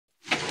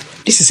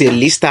This is a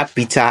Lister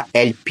Petter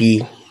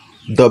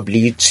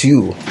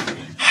LPW2.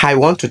 I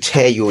want to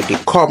tell you the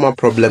common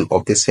problem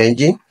of this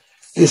engine.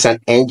 This is an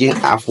engine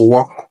I've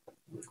worked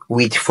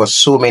with for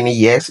so many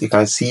years. You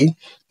can see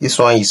this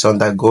one is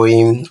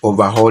undergoing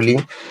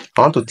overhauling.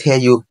 I want to tell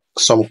you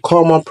some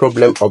common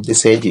problem of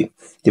this engine.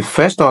 The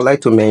first one I'd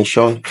like to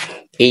mention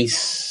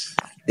is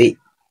the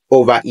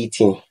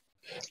overheating.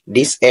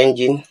 This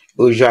engine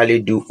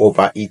usually do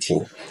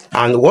overheating,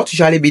 and what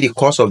usually be the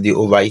cause of the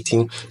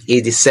overheating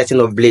is the setting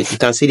of blade. You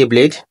can see the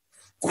blade.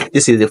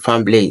 This is the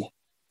fan blade.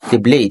 The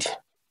blade,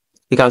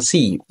 you can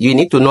see, you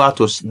need to know how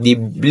to, the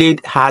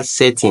blade has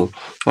setting.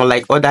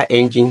 Unlike other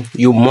engine,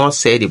 you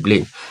must set the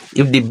blade.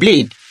 If the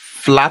blade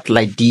flat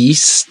like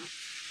this,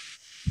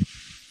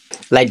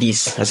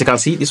 as you can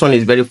see, this one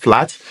is very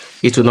flat,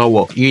 it will not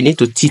work. You need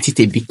to tilt it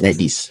a bit like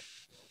this,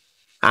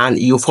 and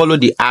you follow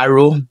the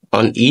arrow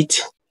on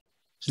it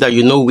so that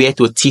you know where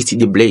to tilt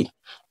the blade.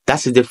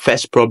 That is the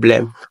first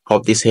problem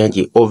of this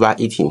engine,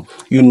 overheating.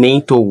 You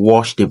need to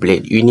wash the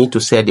blade. You need to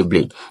set the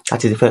blade.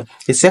 That is the first.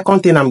 The second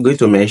thing I'm going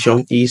to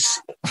mention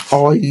is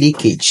oil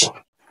leakage.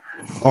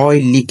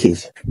 Oil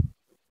leakage.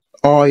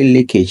 Oil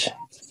leakage.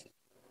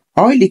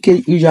 Oil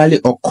leakage usually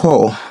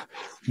occur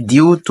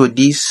due to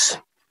this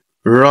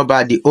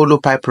rubber, the hollow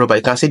pipe rubber.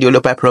 You can see the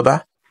hollow pipe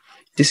rubber.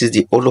 This is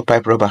the hollow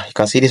pipe rubber. You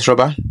can see this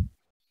rubber.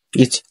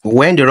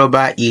 When the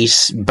rubber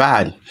is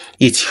bad,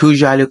 it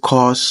usually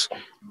causes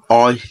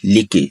oil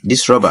leakage,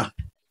 this rubber.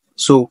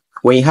 So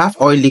when you have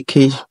oil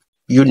leakage,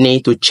 you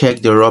need to check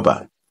the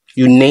rubber.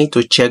 You need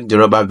to check the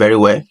rubber very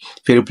well.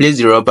 If you replace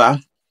the rubber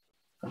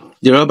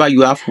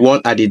you have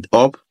one at the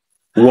up,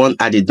 one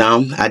at the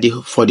down,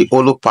 for the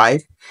hollow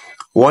pipe,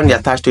 one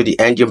attached to the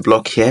engine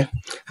block here,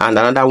 and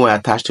another one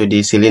attached to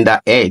the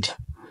cylinder head.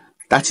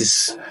 That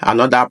is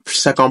another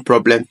second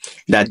problem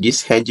that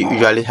this engine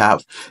usually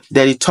have.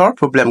 Then the third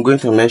problem I'm going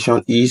to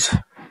mention is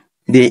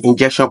the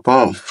injection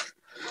pump.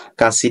 You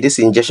can see this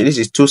injection. This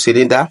is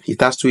 2-cylinder. It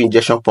has 2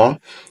 injection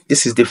pumps.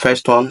 This is the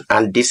first one,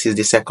 and this is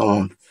the second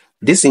one.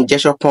 This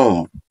injection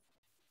pump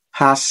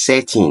has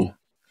setting.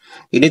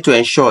 You need to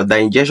ensure the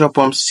injection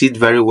pump sit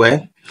very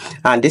well,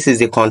 and this is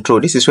the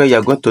control. This is where you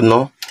are going to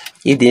know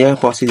if the injection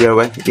pump sits very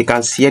well. You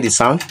can hear the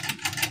sound.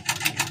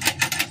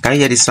 Can you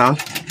hear the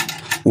sound?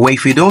 Well,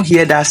 if you don't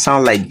hear that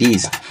sound like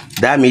this,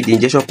 that means the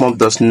injection pump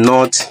does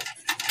not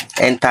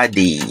enter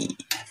the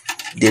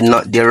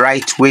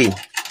right way.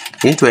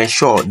 You need to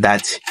ensure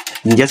that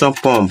the injection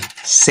pump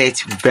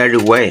sets very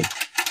well.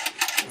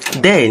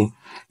 Then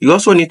you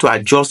also need to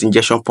adjust the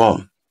injection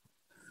pump.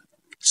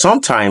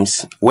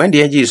 Sometimes when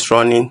the engine is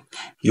running,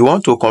 you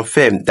want to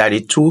confirm that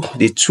the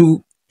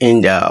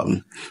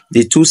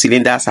two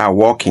cylinders are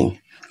working.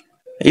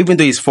 Even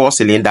though it's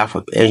 4-cylinder,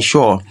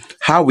 ensure.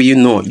 How will you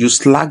know? You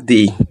slack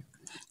the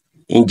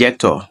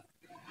injector.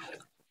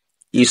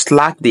 You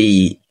slack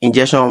the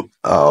injector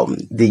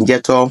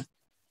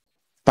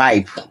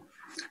pipe,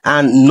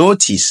 and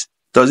notice,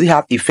 does it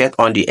have effect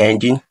on the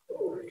engine?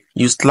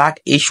 You slack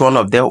each one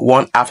of them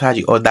one after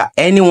the other.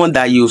 Anyone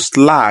that you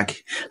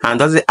slack and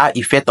doesn't have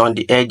effect on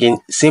the engine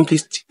simply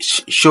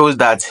shows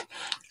that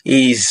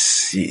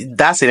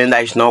that cylinder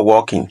is not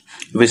working.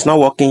 If it's not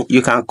working,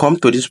 you can come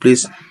to this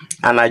place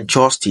and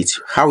adjust it.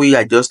 How will you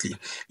adjust it?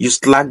 You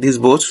slack this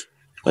bolt.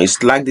 When you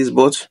slack this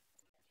bolt,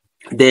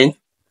 then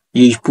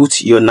you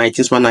put your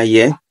 19 spanner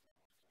here.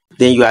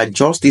 Then you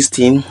adjust this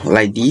thing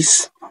like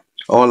this,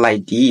 or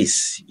like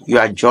this. You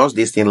adjust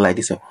this thing like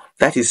this.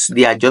 That is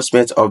the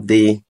adjustment of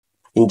the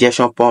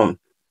injection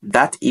pump.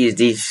 That is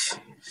the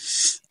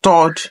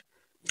third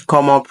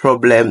common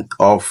problem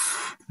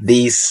of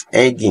this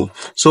engine.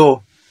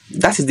 So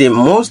that is the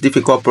most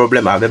difficult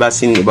problem I've ever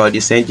seen about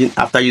this engine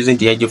after using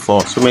the engine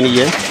for so many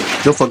years.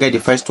 Don't forget the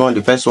first one.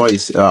 The first one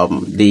is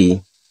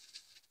the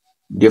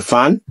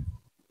fan,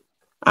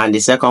 and the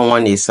second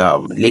one is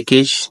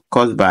leakage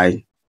caused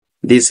by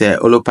this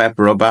hollow pipe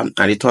rubber,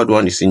 and the third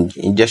one is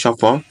injection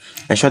pump.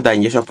 Ensure that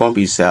injection pump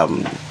is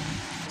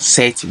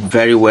set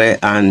very well,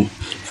 and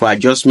for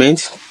adjustment,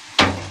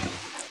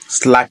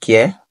 slack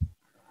here.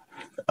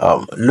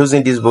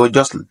 Losing this bolt,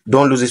 just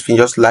don't lose this thing,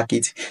 just slack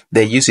it.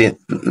 Then use a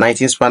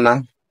 19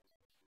 spanner.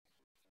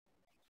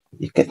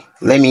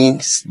 Let me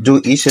do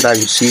it so that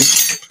you see.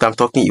 If I'm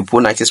talking, you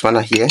put 19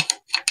 spanner here,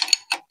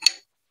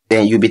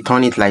 then you'll be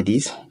turning it like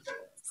this.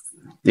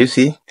 Do you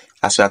see?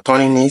 As you are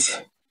turning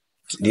it,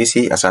 do you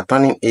see? As you are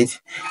turning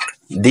it,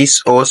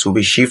 this hose will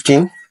be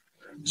shifting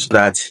so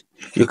that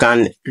you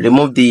can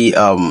remove the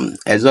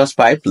exhaust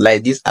pipe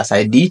like this, as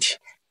I did. You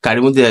can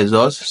remove the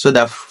exhaust so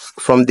that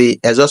from the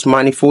exhaust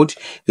manifold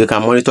you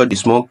can monitor the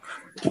smoke.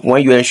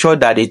 When you ensure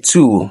that the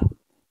two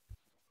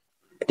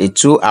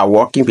are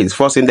working, with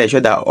 4-cylinder, ensure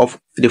that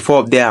the 4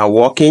 of them are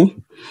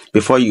working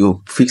before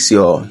you fix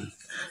your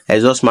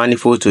exhaust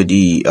manifold to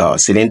the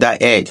cylinder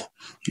head.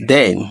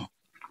 Then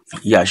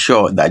you are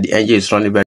sure that the engine is running very